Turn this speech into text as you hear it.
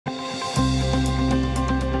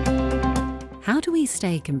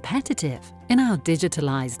stay competitive in our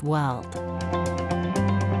digitalized world.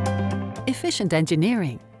 Efficient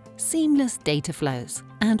engineering, seamless data flows,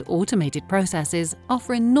 and automated processes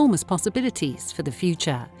offer enormous possibilities for the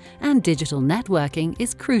future, and digital networking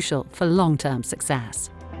is crucial for long-term success.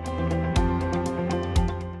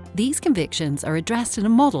 These convictions are addressed in a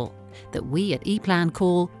model that we at Eplan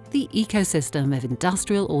call the ecosystem of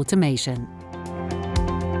industrial automation.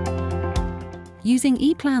 Using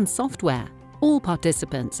Eplan software, all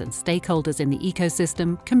participants and stakeholders in the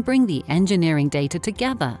ecosystem can bring the engineering data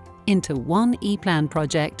together into one Eplan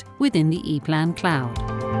project within the Eplan cloud.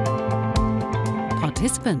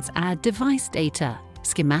 Participants add device data,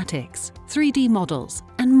 schematics, 3D models,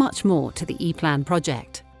 and much more to the Eplan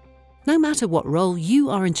project. No matter what role you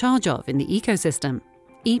are in charge of in the ecosystem,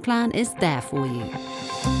 Eplan is there for you.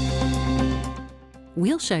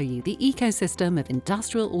 We'll show you the ecosystem of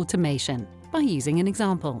industrial automation by using an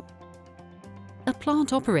example. A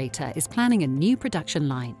plant operator is planning a new production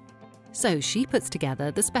line, so she puts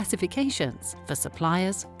together the specifications for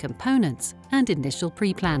suppliers, components, and initial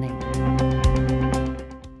pre-planning.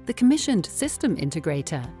 The commissioned system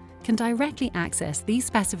integrator can directly access these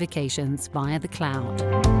specifications via the cloud.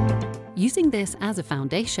 Using this as a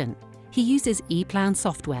foundation, he uses Eplan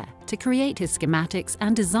software to create his schematics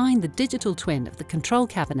and design the digital twin of the control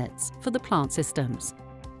cabinets for the plant systems.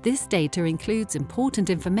 This data includes important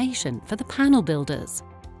information for the panel builders,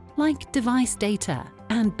 like device data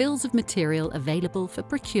and bills of material available for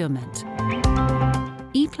procurement.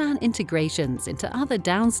 Eplan integrations into other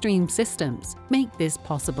downstream systems make this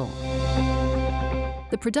possible.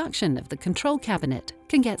 The production of the control cabinet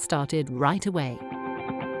can get started right away.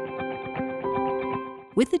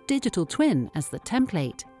 With the digital twin as the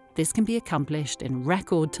template, this can be accomplished in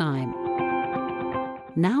record time.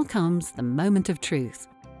 Now comes the moment of truth.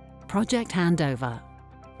 Project handover.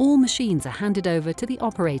 All machines are handed over to the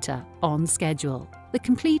operator on schedule. The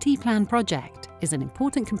complete Eplan project is an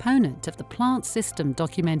important component of the plant system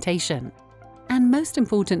documentation. And most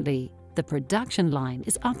importantly, the production line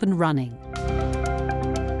is up and running.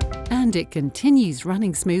 And it continues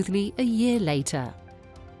running smoothly a year later.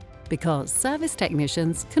 Because service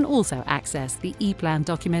technicians can also access the Eplan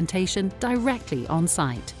documentation directly on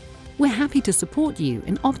site. We're happy to support you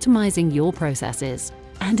in optimizing your processes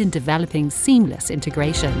and in developing seamless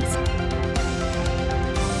integrations.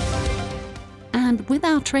 And with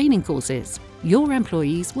our training courses, your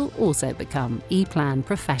employees will also become Eplan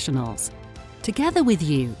professionals. Together with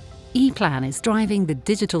you, Eplan is driving the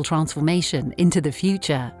digital transformation into the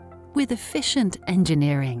future with efficient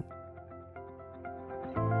engineering.